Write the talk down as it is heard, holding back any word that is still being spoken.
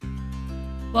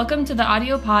Welcome to the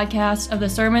audio podcast of the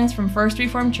sermons from First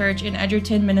Reformed Church in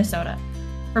Edgerton, Minnesota.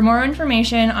 For more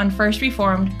information on First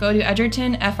Reformed, go to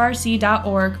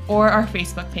edgertonfrc.org or our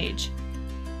Facebook page.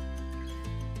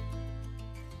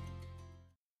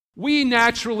 We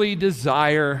naturally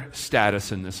desire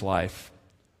status in this life.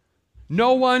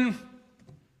 No one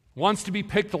wants to be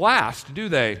picked last, do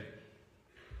they?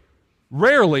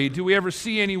 Rarely do we ever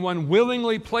see anyone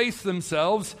willingly place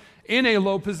themselves in a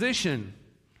low position.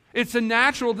 It's a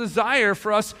natural desire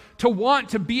for us to want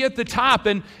to be at the top,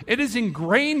 and it is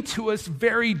ingrained to us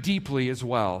very deeply as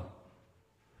well.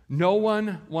 No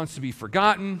one wants to be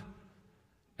forgotten.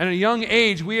 At a young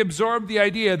age, we absorb the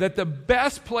idea that the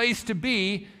best place to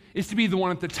be is to be the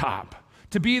one at the top,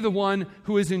 to be the one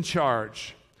who is in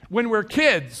charge. When we're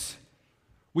kids,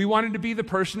 we wanted to be the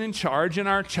person in charge in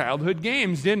our childhood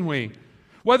games, didn't we?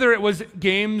 Whether it was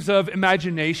games of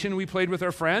imagination we played with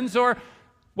our friends, or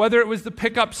whether it was the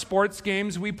pickup sports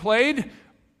games we played,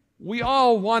 we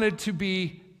all wanted to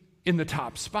be in the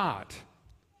top spot.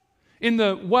 In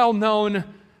the well-known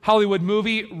Hollywood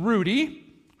movie, Rudy,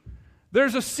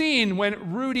 there's a scene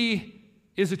when Rudy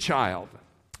is a child,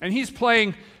 and he's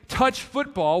playing touch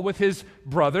football with his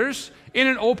brothers in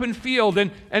an open field,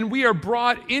 and we are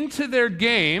brought into their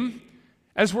game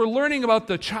as we're learning about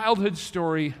the childhood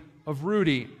story of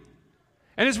Rudy.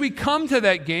 And as we come to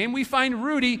that game, we find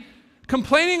Rudy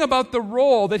complaining about the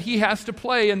role that he has to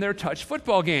play in their touch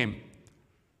football game.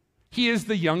 He is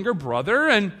the younger brother,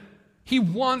 and he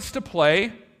wants to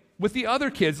play with the other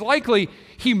kids. Likely,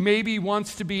 he maybe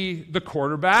wants to be the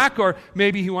quarterback, or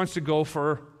maybe he wants to go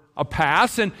for a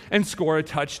pass and score a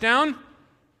touchdown.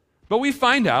 But we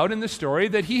find out in the story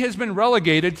that he has been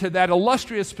relegated to that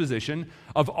illustrious position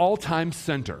of all-time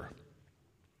center.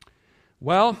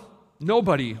 Well,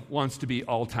 nobody wants to be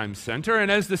all-time center, and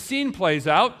as the scene plays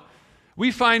out, we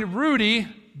find Rudy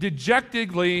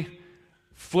dejectedly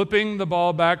flipping the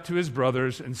ball back to his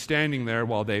brothers and standing there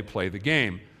while they play the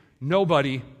game.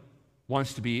 Nobody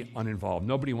wants to be uninvolved.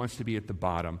 Nobody wants to be at the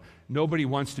bottom. Nobody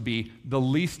wants to be the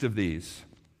least of these.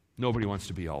 Nobody wants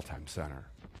to be all-time center.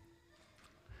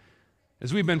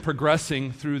 As we've been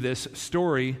progressing through this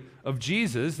story of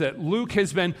Jesus that Luke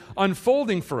has been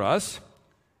unfolding for us,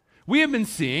 we have been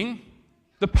seeing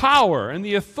the power and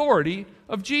the authority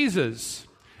of Jesus.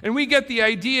 And we get the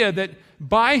idea that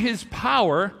by his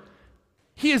power,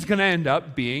 he is going to end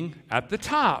up being at the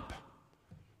top.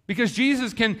 Because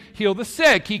Jesus can heal the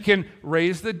sick, he can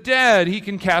raise the dead, he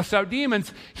can cast out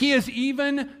demons. He has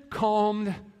even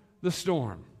calmed the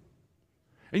storm.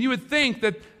 And you would think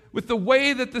that with the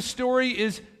way that the story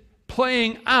is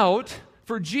playing out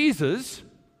for Jesus,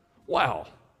 well,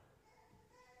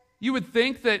 you would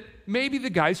think that maybe the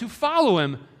guys who follow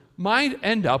him might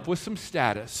end up with some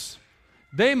status.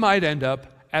 They might end up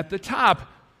at the top.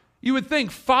 You would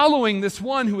think, following this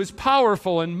one who is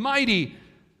powerful and mighty,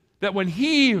 that when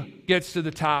he gets to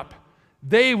the top,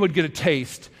 they would get a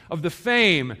taste of the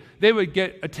fame. They would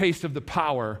get a taste of the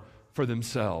power for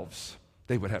themselves.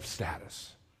 They would have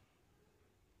status.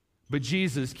 But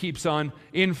Jesus keeps on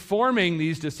informing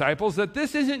these disciples that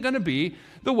this isn't going to be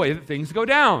the way that things go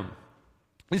down.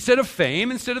 Instead of fame,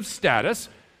 instead of status,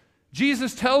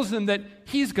 Jesus tells them that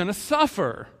he's going to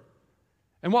suffer.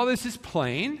 And while this is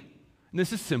plain, and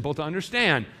this is simple to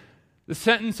understand, the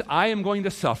sentence, "I am going to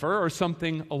suffer," or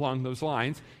something along those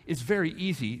lines, is very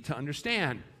easy to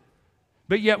understand.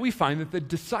 But yet we find that the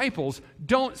disciples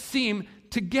don't seem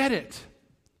to get it.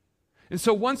 And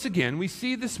so once again, we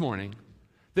see this morning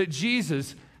that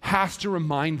Jesus has to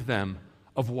remind them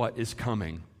of what is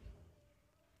coming.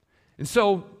 And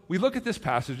so we look at this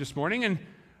passage this morning, and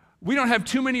we don't have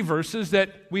too many verses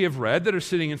that we have read that are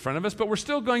sitting in front of us, but we're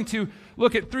still going to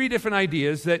look at three different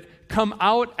ideas that come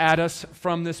out at us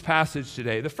from this passage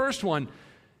today. The first one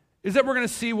is that we're going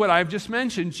to see what I've just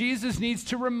mentioned. Jesus needs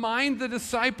to remind the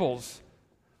disciples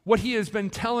what he has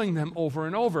been telling them over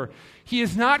and over. He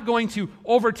is not going to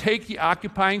overtake the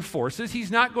occupying forces. He's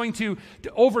not going to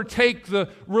overtake the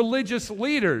religious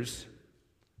leaders.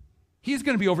 He's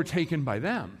going to be overtaken by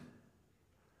them.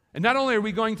 And not only are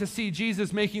we going to see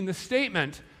Jesus making the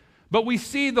statement, but we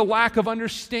see the lack of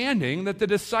understanding that the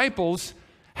disciples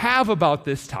have about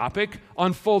this topic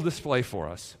on full display for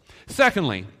us.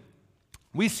 Secondly,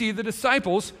 we see the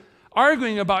disciples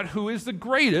arguing about who is the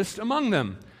greatest among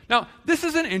them. Now, this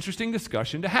is an interesting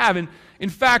discussion to have, and in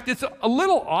fact, it's a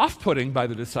little off-putting by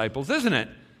the disciples, isn't it?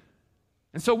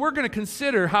 And so we're going to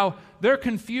consider how their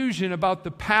confusion about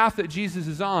the path that Jesus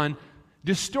is on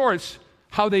distorts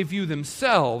how they view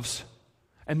themselves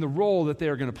and the role that they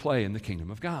are going to play in the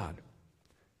kingdom of God.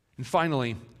 And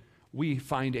finally, we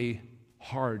find a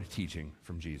hard teaching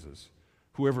from Jesus.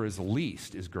 whoever is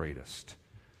least is greatest.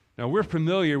 Now, we're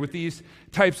familiar with these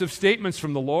types of statements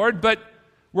from the Lord, but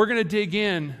we're going to dig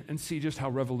in and see just how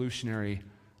revolutionary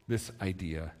this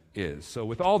idea is. So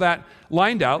with all that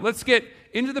lined out, let's get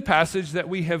into the passage that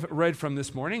we have read from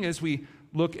this morning as we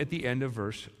look at the end of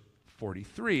verse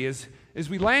 43. As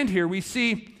we land here, we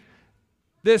see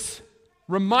this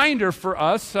reminder for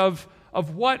us of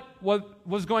what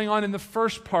was going on in the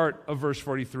first part of verse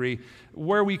 43,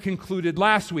 where we concluded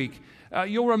last week.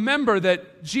 You'll remember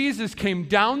that Jesus came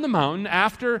down the mountain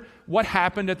after what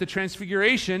happened at the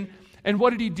Transfiguration, and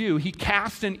what did he do? He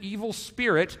cast an evil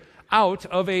spirit out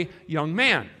of a young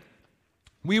man.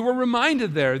 We were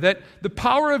reminded there that the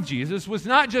power of Jesus was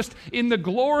not just in the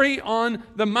glory on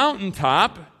the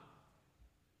mountaintop.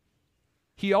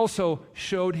 He also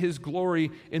showed his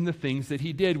glory in the things that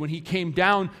he did. When he came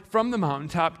down from the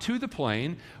mountaintop to the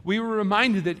plain, we were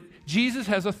reminded that Jesus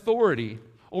has authority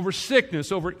over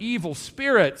sickness, over evil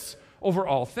spirits, over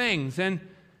all things. And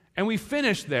we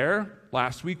finished there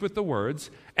last week with the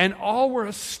words, "And all were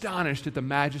astonished at the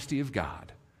majesty of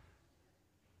God."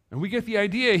 And we get the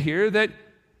idea here that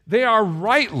they are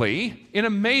rightly in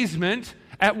amazement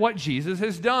at what Jesus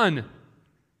has done.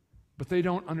 But they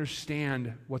don't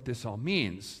understand what this all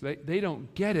means. They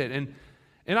don't get it.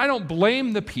 And I don't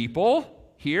blame the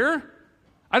people here.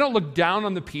 I don't look down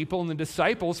on the people and the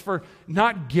disciples for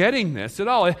not getting this at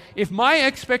all. If my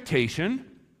expectation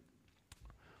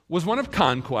was one of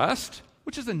conquest,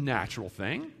 which is a natural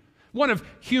thing, one of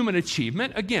human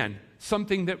achievement, again,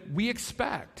 something that we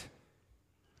expect,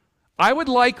 I would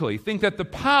likely think that the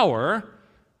power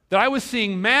that I was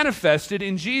seeing manifested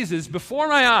in Jesus before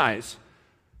my eyes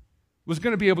was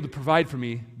going to be able to provide for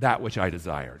me that which I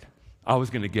desired. I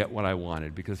was going to get what I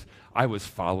wanted because I was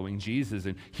following Jesus,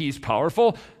 and he's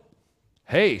powerful.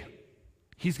 Hey,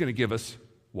 he's going to give us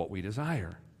what we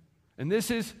desire. And this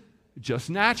is just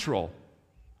natural.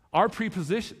 Our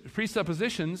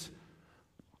presuppositions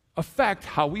affect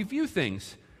how we view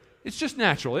things. It's just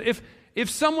natural. If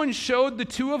someone showed the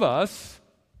two of us,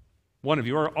 one of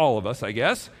you or all of us, I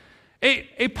guess,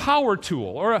 a power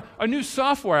tool or a new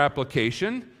software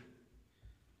application,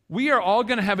 we are all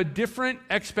going to have a different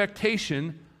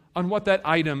expectation on what that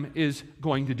item is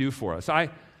going to do for us. I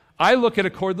look at a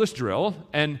cordless drill,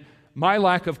 and my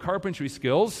lack of carpentry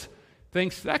skills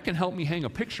thinks that can help me hang a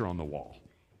picture on the wall.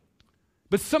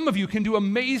 But some of you can do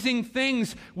amazing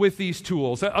things with these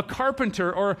tools. A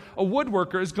carpenter or a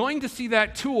woodworker is going to see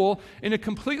that tool in a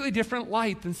completely different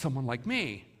light than someone like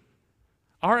me.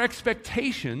 Our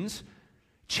expectations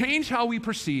change how we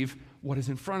perceive what is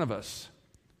in front of us.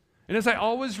 And as I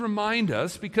always remind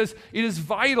us, because it is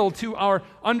vital to our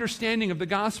understanding of the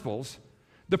Gospels,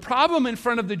 the problem in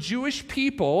front of the Jewish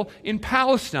people in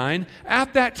Palestine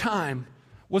at that time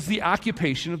was the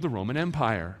occupation of the Roman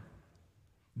Empire.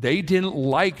 They didn't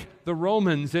like the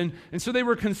Romans, and so they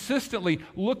were consistently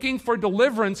looking for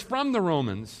deliverance from the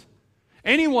Romans.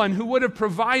 Anyone who would have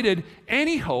provided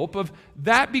any hope of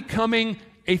that becoming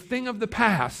a thing of the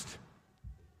past,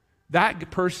 that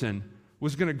person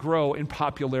was going to grow in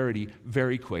popularity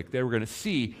very quick. They were going to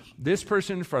see this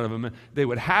person in front of them, they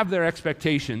would have their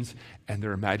expectations, and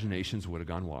their imaginations would have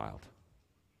gone wild.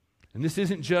 And this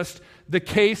isn't just the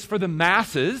case for the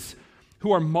masses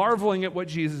who are marveling at what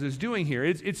Jesus is doing here.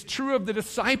 It's true of the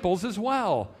disciples as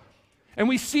well. And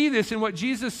we see this in what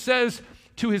Jesus says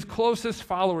to his closest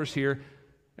followers here,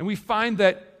 and we find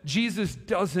that Jesus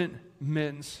doesn't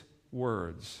mince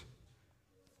words.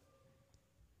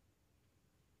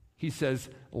 He says,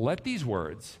 "Let these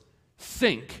words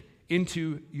sink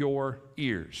into your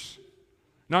ears."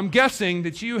 Now, I'm guessing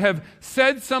that you have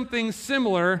said something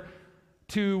similar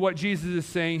to what Jesus is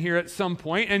saying here at some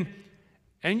point,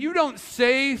 and you don't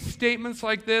say statements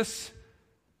like this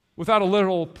without a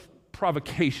little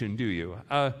provocation, do you?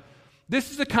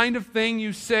 This is the kind of thing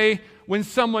you say when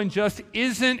someone just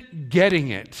isn't getting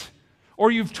it, or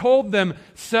you've told them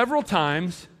several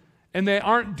times and they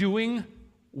aren't doing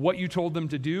what you told them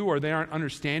to do, or they aren't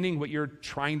understanding what you're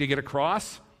trying to get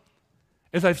across.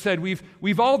 As I've said,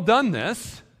 we've all done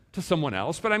this to someone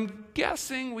else, but I'm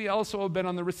guessing we also have been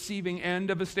on the receiving end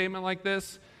of a statement like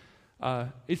this.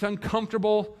 It's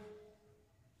uncomfortable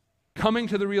coming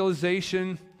to the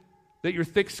realization that you're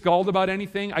thick-skulled about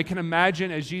anything. I can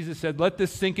imagine, as Jesus said, "Let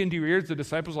this sink into your ears," the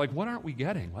disciples are like, "What aren't we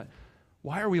getting?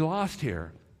 Why are we lost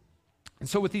here?" And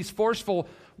so with these forceful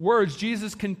words,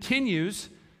 Jesus continues,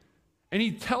 and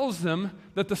he tells them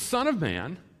that the Son of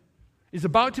Man is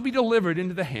about to be delivered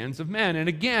into the hands of men. And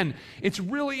again, it's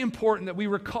really important that we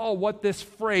recall what this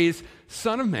phrase,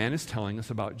 Son of Man, is telling us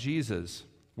about Jesus.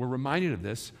 We're reminded of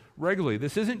this regularly.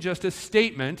 This isn't just a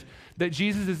statement that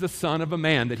Jesus is the Son of a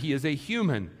man, that he is a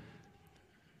human.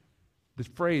 The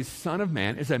phrase Son of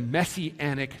Man is a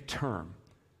messianic term.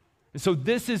 And so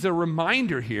this is a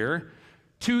reminder here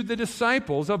to the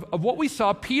disciples of what we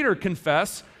saw Peter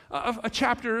confess a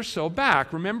chapter or so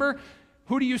back. Remember,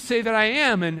 who do you say that I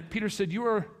am? And Peter said, you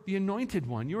are the anointed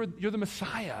one. You're the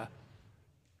Messiah.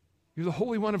 You're the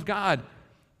Holy One of God.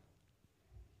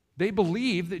 They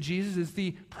believe that Jesus is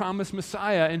the promised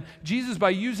Messiah. And Jesus, by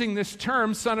using this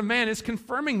term, Son of Man, is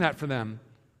confirming that for them.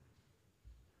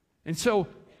 And so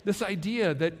this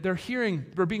idea that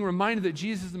they're being reminded that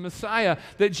Jesus is the Messiah,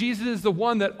 that Jesus is the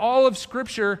one that all of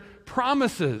Scripture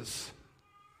promises.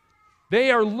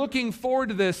 They are looking forward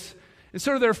to this. And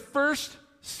sort of their first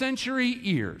century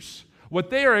ears, what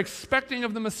they are expecting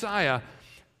of the Messiah,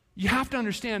 you have to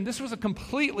understand this was a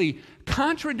completely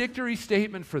contradictory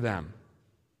statement for them.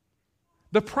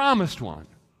 The promised one,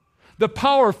 the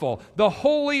powerful, the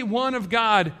Holy One of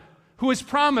God, who is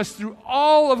promised through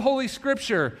all of Holy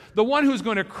Scripture, the one who is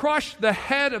going to crush the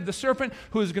head of the serpent,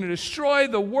 who is going to destroy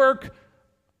the work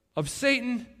of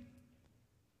Satan,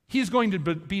 he is going to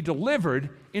be delivered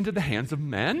into the hands of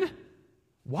men?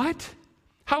 What?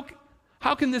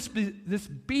 How can this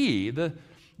be? The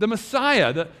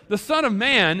Messiah, the Son of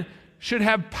Man, should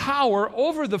have power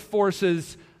over the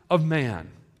forces of man.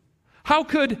 How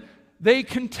could they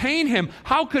contain him?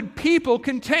 How could people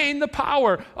contain the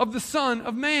power of the Son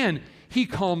of Man? He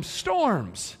calms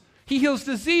storms. He heals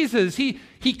diseases. He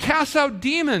casts out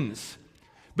demons.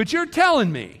 But you're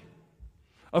telling me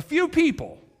a few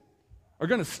people are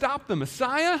going to stop the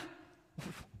Messiah?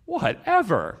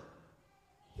 Whatever.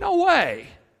 No way.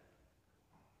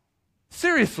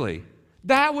 Seriously,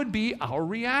 that would be our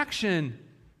reaction.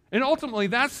 And ultimately,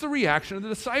 that's the reaction of the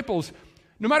disciples.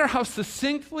 No matter how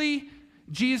succinctly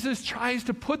Jesus tries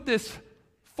to put this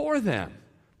for them,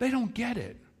 they don't get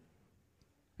it.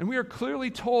 And we are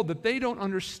clearly told that they don't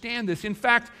understand this. In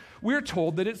fact, we're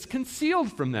told that it's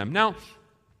concealed from them. Now,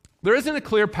 there isn't a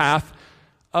clear path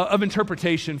of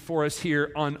interpretation for us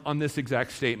here on this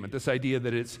exact statement, this idea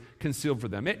that it's concealed for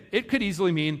them. It could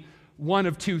easily mean one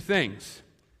of two things.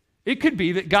 It could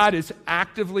be that God is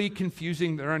actively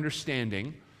confusing their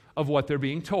understanding of what they're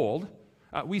being told.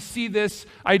 We see this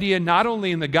idea not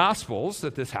only in the Gospels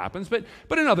that this happens, but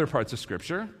in other parts of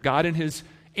Scripture. God in his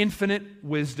infinite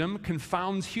wisdom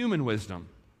confounds human wisdom.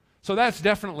 So that's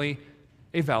definitely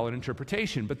a valid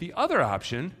interpretation. But the other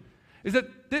option is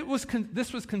that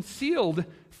this was concealed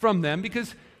from them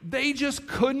because they just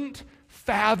couldn't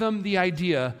fathom the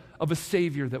idea of a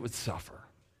Savior that would suffer.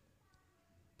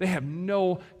 They have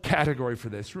no category for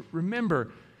this.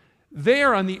 Remember, they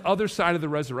are on the other side of the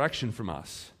resurrection from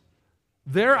us.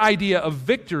 Their idea of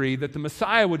victory that the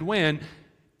Messiah would win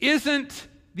isn't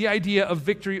the idea of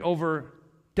victory over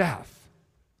death.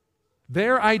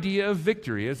 Their idea of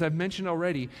victory, as I've mentioned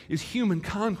already, is human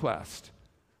conquest.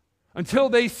 Until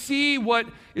they see what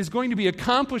is going to be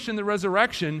accomplished in the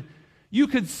resurrection, you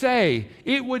could say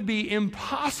it would be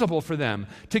impossible for them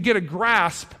to get a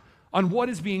grasp on what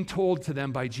is being told to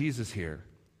them by Jesus here.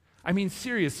 I mean,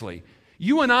 seriously,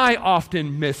 you and I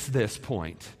often miss this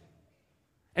point.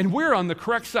 And we're on the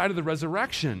correct side of the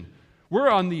resurrection. We're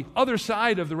on the other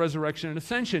side of the resurrection and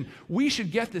ascension. We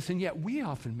should get this, and yet we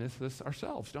often miss this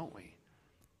ourselves, don't we?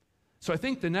 So I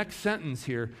think the next sentence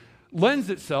here lends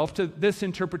itself to this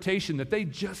interpretation that they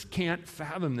just can't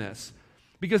fathom this,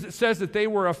 because it says that they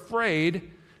were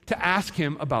afraid to ask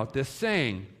him about this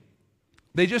saying.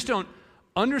 They just don't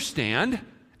understand,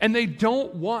 and they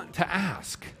don't want to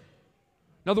ask.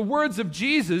 Now, the words of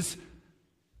Jesus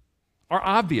are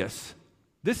obvious.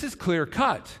 This is clear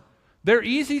cut. They're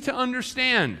easy to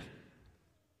understand.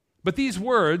 But these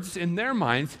words, in their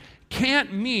minds,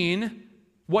 can't mean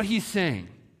what he's saying.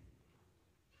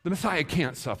 The Messiah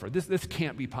can't suffer. This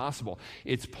can't be possible.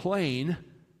 It's plain,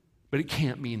 but it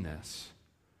can't mean this.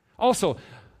 Also,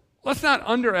 let's not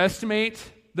underestimate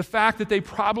the fact that they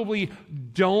probably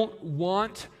don't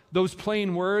want those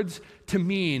plain words to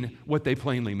mean what they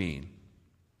plainly mean.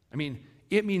 I mean,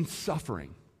 it means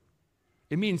suffering.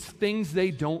 It means things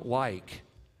they don't like.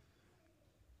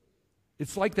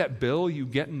 It's like that bill you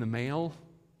get in the mail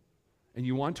and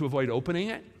you want to avoid opening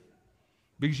it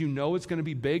because you know it's going to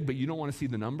be big, but you don't want to see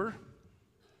the number.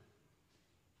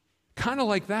 Kind of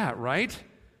like that, right?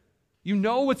 You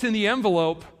know what's in the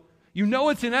envelope. You know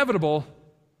it's inevitable,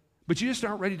 but you just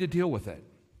aren't ready to deal with it.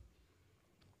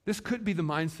 This could be the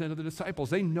mindset of the disciples.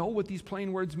 They know what these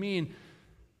plain words mean,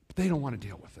 but they don't want to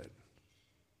deal with it.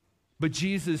 But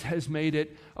Jesus has made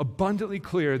it abundantly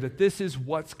clear that this is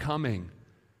what's coming.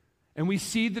 And we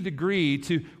see the degree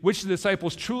to which the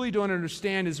disciples truly don't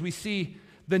understand as we see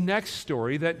the next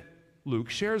story that Luke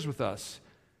shares with us.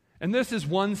 And this is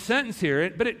one sentence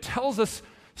here, but it tells us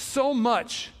so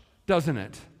much, doesn't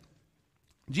it?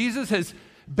 Jesus has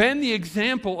been the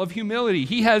example of humility.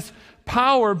 He has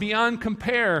power beyond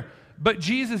compare, but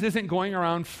Jesus isn't going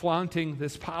around flaunting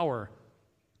this power.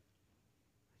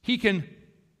 He can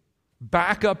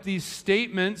back up these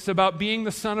statements about being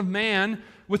the Son of Man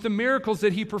with the miracles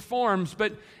that he performs,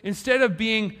 but instead of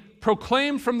being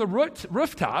proclaimed from the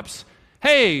rooftops,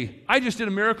 hey, I just did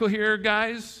a miracle here,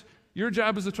 guys. Your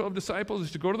job as the 12 disciples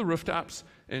is to go to the rooftops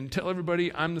and tell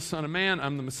everybody, I'm the Son of Man,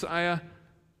 I'm the Messiah,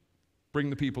 bring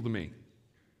the people to me.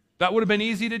 That would have been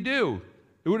easy to do.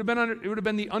 It would have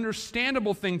been the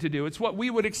understandable thing to do. It's what we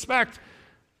would expect.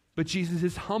 But Jesus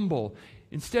is humble.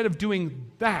 Instead of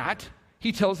doing that,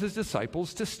 he tells his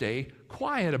disciples to stay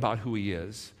quiet about who he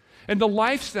is. And the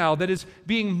lifestyle that is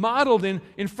being modeled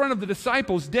in front of the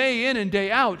disciples day in and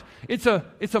day out, it's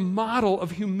a model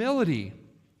of humility.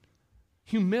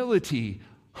 Humility,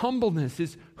 humbleness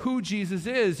is who Jesus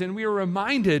is, and we are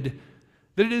reminded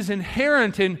that it is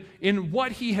inherent in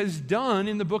what he has done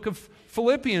in the book of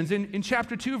Philippians. In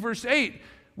chapter 2, verse 8,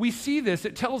 we see this.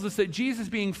 It tells us that Jesus,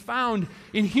 being found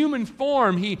in human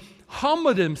form, he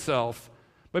humbled himself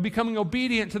by becoming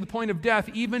obedient to the point of death,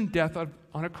 even death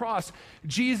on a cross.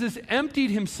 Jesus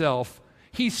emptied himself.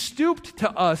 He stooped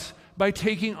to us by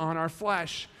taking on our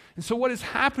flesh. And so what is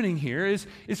happening here is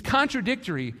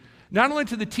contradictory, not only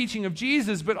to the teaching of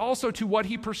Jesus, but also to what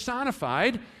he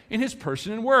personified in his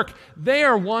person and work. They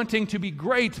are wanting to be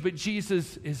great, but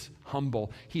Jesus is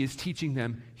humble. He is teaching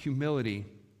them humility.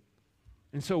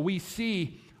 And so we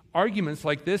see arguments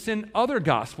like this in other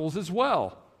gospels as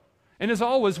well. And as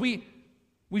always, we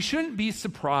shouldn't be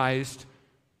surprised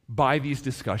by these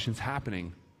discussions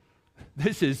happening.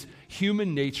 This is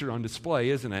human nature on display,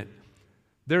 isn't it?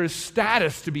 There is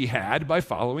status to be had by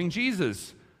following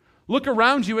Jesus. Look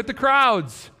around you at the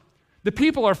crowds. The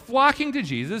people are flocking to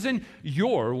Jesus, and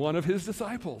you're one of his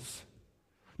disciples.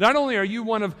 Not only are you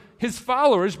one of his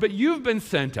followers, but you've been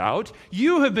sent out.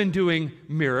 You have been doing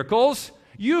miracles.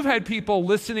 You've had people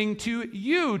listening to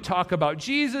you talk about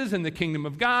Jesus and the kingdom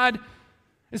of God.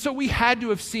 And so we had to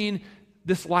have seen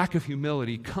this lack of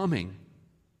humility coming.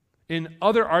 In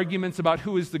other arguments about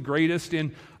who is the greatest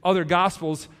in other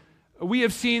gospels, we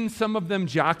have seen some of them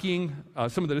jockeying,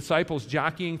 some of the disciples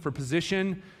jockeying for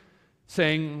position,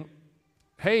 saying,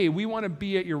 hey, we want to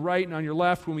be at your right and on your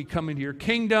left when we come into your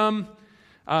kingdom.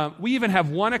 We even have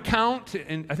one account,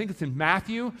 and I think it's in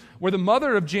Matthew, where the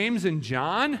mother of James and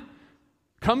John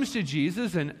comes to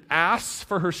Jesus and asks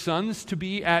for her sons to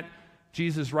be at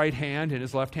Jesus' right hand and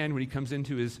his left hand when he comes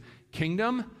into his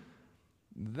kingdom.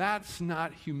 That's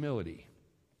not humility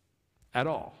at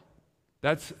all.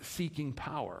 That's seeking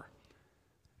power.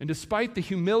 And despite the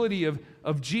humility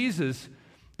of Jesus,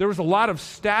 there was a lot of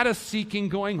status seeking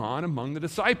going on among the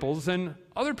disciples and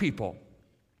other people.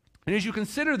 And as you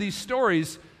consider these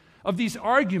stories of these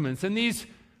arguments and these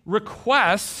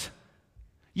requests,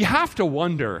 you have to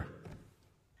wonder,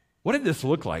 what did this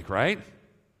look like, right?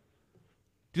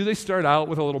 Do they start out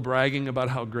with a little bragging about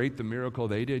how great the miracle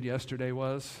they did yesterday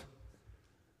was?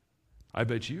 I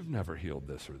bet you've never healed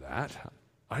this or that.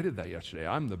 I did that yesterday.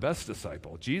 I'm the best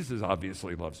disciple. Jesus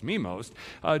obviously loves me most.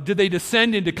 Did they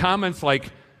descend into comments like,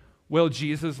 well,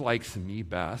 Jesus likes me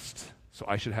best, so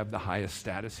I should have the highest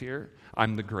status here?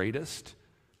 I'm the greatest?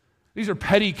 These are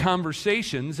petty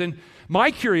conversations, and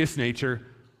my curious nature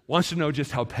wants to know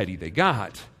just how petty they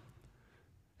got.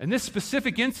 And this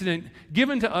specific incident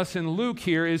given to us in Luke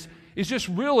here is just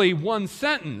really one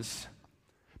sentence.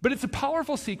 But it's a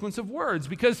powerful sequence of words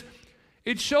because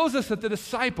it shows us that the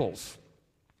disciples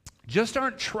just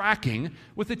aren't tracking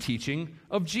with the teaching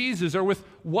of Jesus or with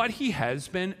what he has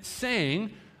been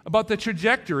saying about the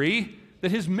trajectory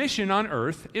that his mission on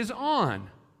earth is on.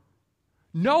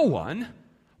 No one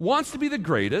wants to be the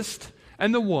greatest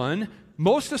and the one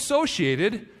most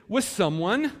associated with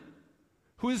someone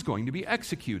who is going to be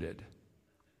executed.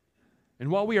 And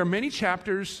while we are many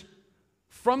chapters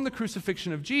from the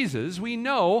crucifixion of Jesus, we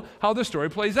know how the story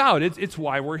plays out. It's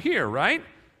why we're here, right?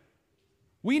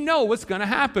 We know what's going to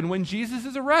happen when Jesus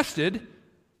is arrested.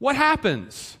 What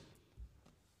happens?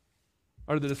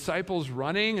 Are the disciples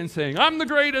running and saying, I'm the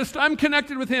greatest, I'm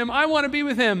connected with him, I want to be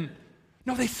with him?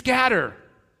 No, they scatter.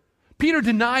 Peter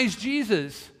denies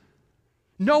Jesus.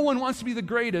 No one wants to be the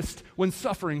greatest when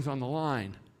suffering's on the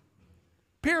line.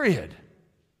 Period.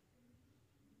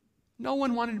 No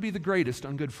one wanted to be the greatest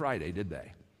on Good Friday, did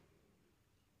they?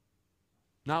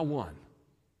 Not one.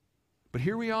 But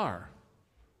here we are.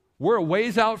 We're a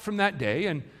ways out from that day,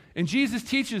 and Jesus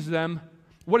teaches them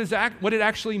what it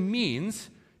actually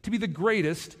means to be the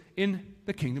greatest in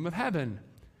the kingdom of heaven.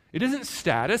 It isn't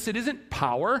status, it isn't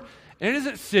power, and it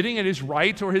isn't sitting at his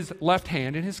right or his left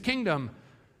hand in his kingdom.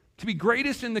 To be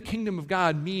greatest in the kingdom of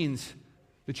God means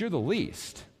that you're the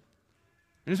least.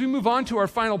 And as we move on to our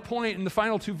final point in the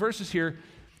final two verses here,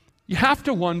 you have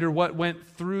to wonder what went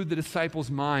through the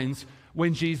disciples' minds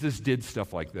when Jesus did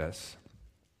stuff like this.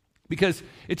 Because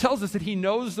it tells us that he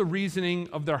knows the reasoning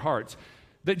of their hearts,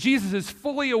 that Jesus is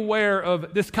fully aware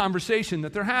of this conversation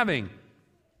that they're having.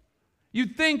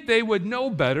 You'd think they would know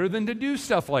better than to do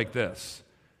stuff like this.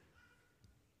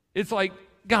 It's like,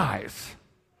 guys,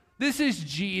 this is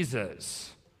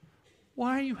Jesus.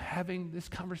 Why are you having this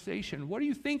conversation? What are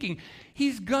you thinking?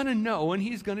 He's going to know and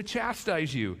he's going to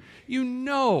chastise you. You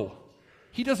know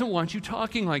he doesn't want you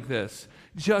talking like this.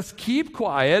 Just keep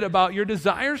quiet about your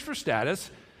desires for status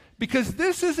because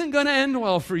this isn't going to end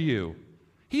well for you.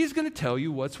 He's going to tell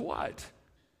you what's what.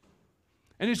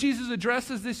 And as Jesus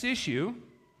addresses this issue,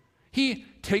 he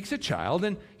takes a child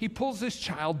and he pulls this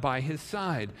child by his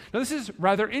side. Now, this is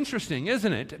rather interesting,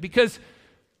 isn't it? Because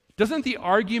doesn't the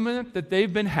argument that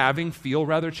they've been having feel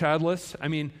rather childless? I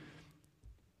mean,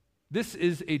 this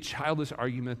is a childless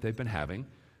argument they've been having.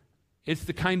 It's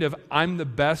the kind of I'm the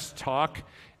best talk.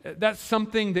 That's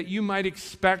something that you might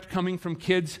expect coming from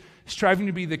kids striving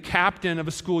to be the captain of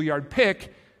a schoolyard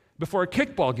pick before a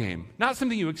kickball game. Not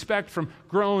something you expect from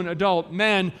grown adult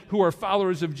men who are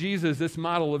followers of Jesus, this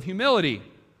model of humility.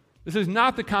 This is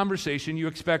not the conversation you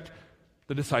expect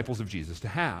the disciples of Jesus to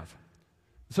have.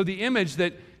 So the image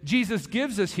that Jesus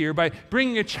gives us here by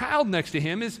bringing a child next to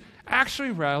him is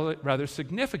actually rather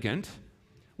significant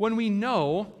when we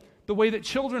know the way that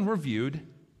children were viewed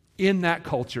in that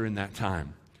culture in that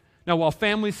time. Now, while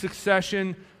family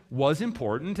succession was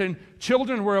important and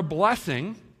children were a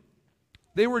blessing,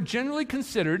 they were generally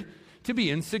considered to be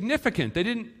insignificant. They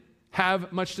didn't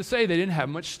have much to say. They didn't have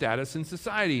much status in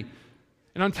society.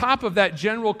 And on top of that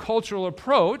general cultural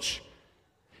approach,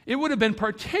 it would have been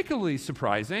particularly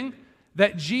surprising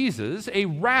that Jesus, a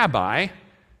rabbi,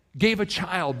 gave a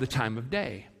child the time of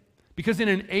day. Because in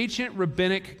an ancient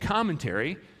rabbinic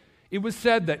commentary, it was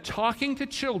said that talking to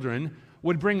children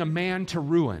would bring a man to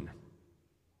ruin.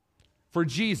 For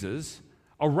Jesus,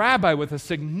 a rabbi with a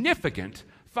significant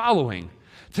following,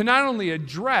 to not only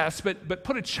address but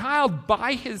put a child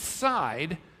by his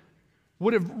side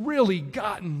would have really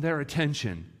gotten their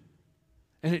attention.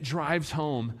 And it drives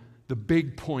home the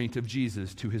big point of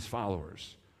Jesus to his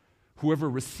followers. Whoever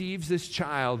receives this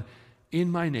child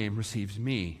in my name receives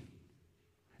me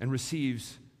and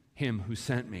receives him who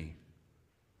sent me.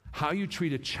 How you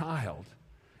treat a child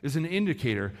is an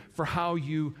indicator for how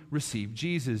you receive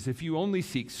Jesus. If you only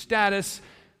seek status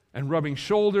and rubbing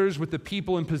shoulders with the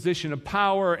people in position of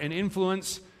power and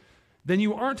influence, then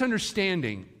you aren't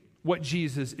understanding what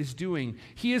Jesus is doing.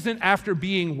 He isn't after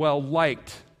being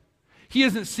well-liked. He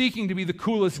isn't seeking to be the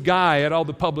coolest guy at all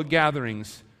the public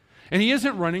gatherings. And he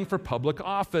isn't running for public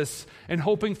office and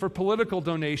hoping for political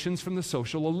donations from the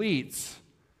social elites.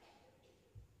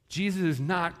 Jesus is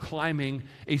not climbing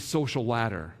a social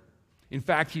ladder. In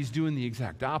fact, he's doing the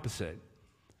exact opposite.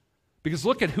 Because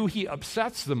look at who he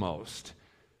upsets the most.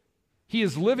 He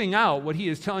is living out what he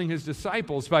is telling his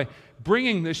disciples by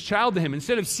bringing this child to him.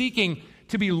 Instead of seeking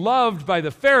to be loved by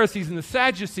the Pharisees and the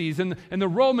Sadducees and the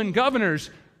Roman governors,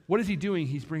 what is he doing?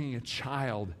 He's bringing a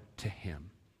child to him.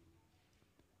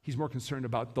 He's more concerned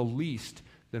about the least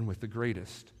than with the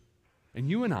greatest. And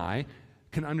you and I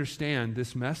can understand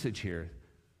this message here.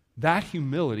 That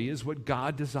humility is what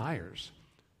God desires.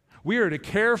 We are to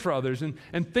care for others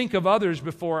and think of others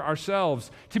before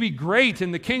ourselves. To be great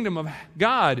in the kingdom of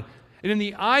God and in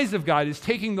the eyes of God is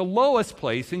taking the lowest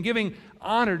place and giving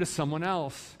honor to someone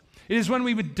else. It is when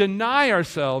we would deny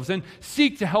ourselves and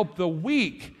seek to help the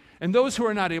weak and those who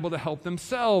are not able to help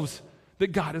themselves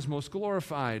that God is most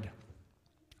glorified.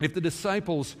 If the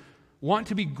disciples want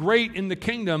to be great in the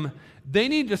kingdom, they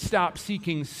need to stop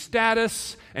seeking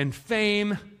status and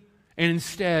fame, and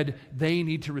instead, they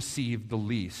need to receive the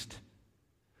least.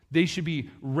 They should be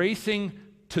racing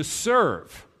to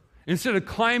serve instead of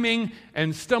climbing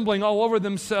and stumbling all over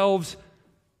themselves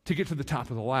to get to the top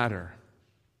of the ladder.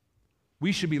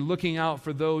 We should be looking out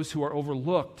for those who are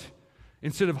overlooked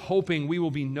instead of hoping we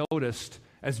will be noticed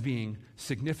as being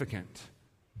significant.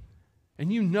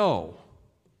 And you know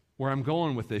where I'm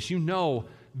going with this. You know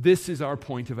this is our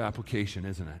point of application,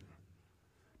 isn't it?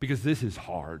 Because this is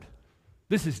hard.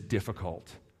 This is difficult.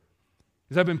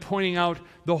 As I've been pointing out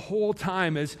the whole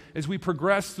time as we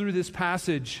progress through this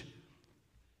passage,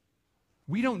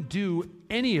 we don't do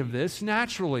any of this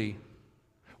naturally.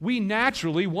 We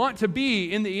naturally want to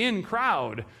be in the in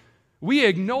crowd. We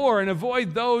ignore and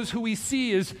avoid those who we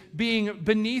see as being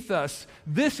beneath us.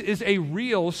 This is a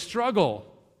real struggle.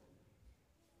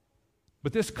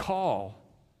 But this call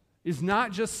is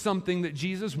not just something that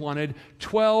Jesus wanted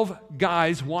 12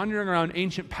 guys wandering around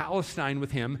ancient Palestine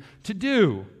with him to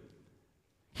do.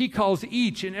 He calls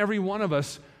each and every one of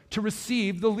us to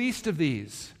receive the least of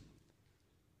these.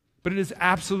 But it is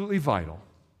absolutely vital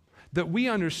that we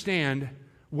understand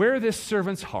where this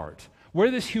servant's heart,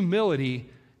 where this humility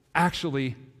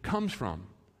actually comes from.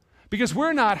 Because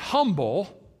we're not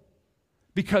humble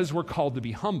because we're called to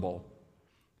be humble.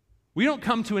 We don't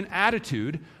come to an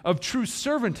attitude of true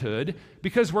servanthood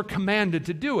because we're commanded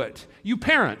to do it. You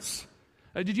parents,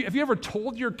 have you ever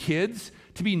told your kids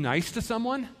to be nice to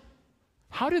someone?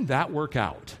 How did that work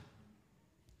out?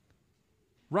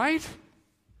 Right?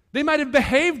 They might have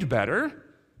behaved better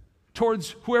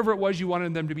towards whoever it was you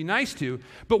wanted them to be nice to,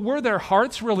 but were their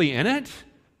hearts really in it?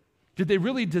 Did they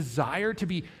really desire to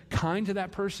be kind to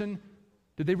that person?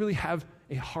 Did they really have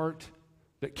a heart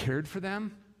that cared for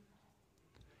them?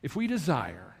 If we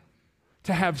desire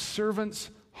to have servants'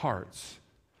 hearts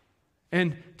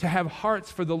and to have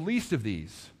hearts for the least of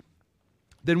these,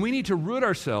 then we need to root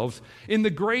ourselves in the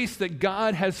grace that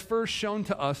God has first shown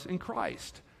to us in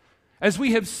Christ. As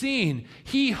we have seen,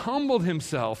 he humbled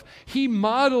himself. He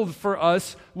modeled for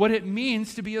us what it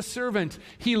means to be a servant.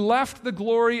 He left the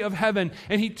glory of heaven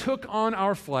and he took on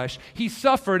our flesh. He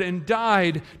suffered and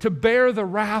died to bear the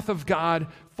wrath of God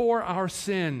for our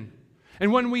sin.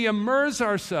 And when we immerse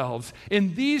ourselves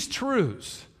in these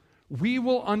truths, we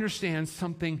will understand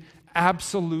something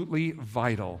absolutely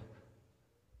vital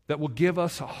that will give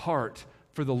us a heart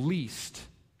for the least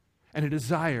and a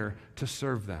desire to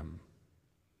serve them.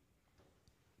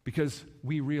 Because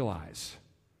we realize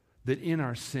that in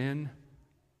our sin,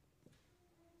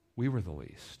 we were the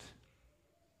least.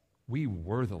 We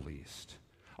were the least.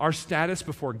 Our status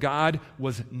before God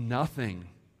was nothing.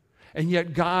 And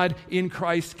yet God in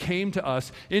Christ came to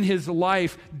us. In his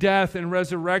life, death, and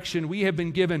resurrection, we have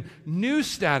been given new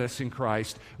status in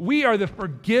Christ. We are the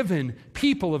forgiven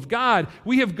people of God.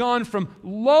 We have gone from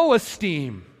low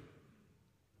esteem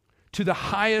to the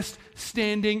highest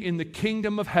standing in the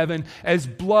kingdom of heaven as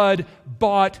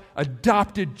blood-bought,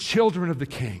 adopted children of the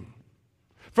King.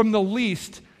 From the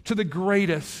least to the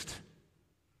greatest.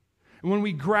 And when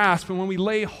we grasp and when we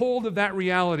lay hold of that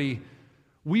reality,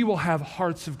 we will have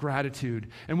hearts of gratitude,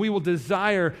 and we will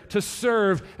desire to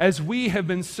serve as we have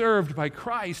been served by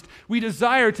Christ. We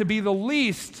desire to be the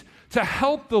least, to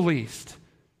help the least,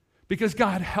 because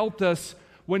God helped us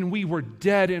when we were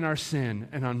dead in our sin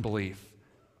and unbelief.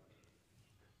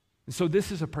 And so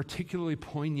this is a particularly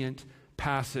poignant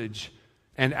passage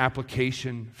and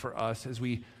application for us as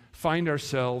we find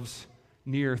ourselves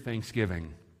near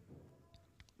Thanksgiving.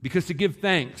 Because to give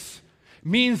thanks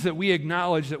means that we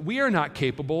acknowledge that we are not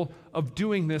capable of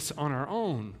doing this on our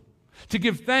own. To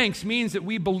give thanks means that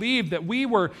we believe that we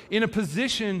were in a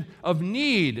position of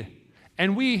need,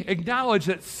 and we acknowledge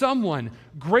that someone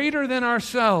greater than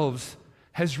ourselves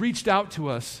has reached out to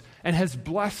us and has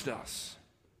blessed us.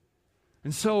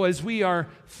 And so as we are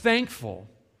thankful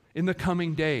in the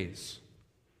coming days,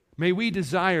 may we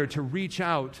desire to reach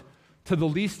out to the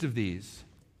least of these,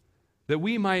 that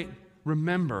we might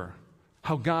remember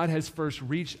how God has first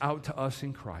reached out to us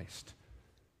in Christ.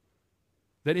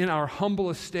 That in our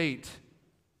humble estate,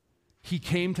 he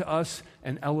came to us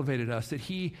and elevated us. That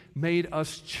he made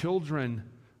us children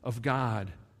of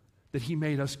God. That he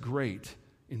made us great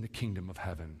in the kingdom of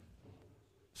heaven.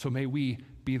 So may we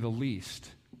be the least,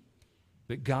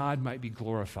 that God might be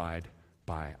glorified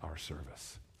by our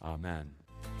service. Amen.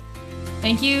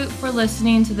 Thank you for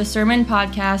listening to the Sermon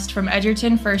Podcast from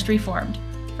Edgerton First Reformed.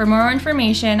 For more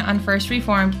information on First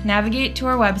Reformed, navigate to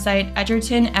our website,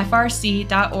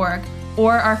 edgertonfrc.org,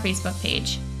 or our Facebook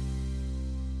page.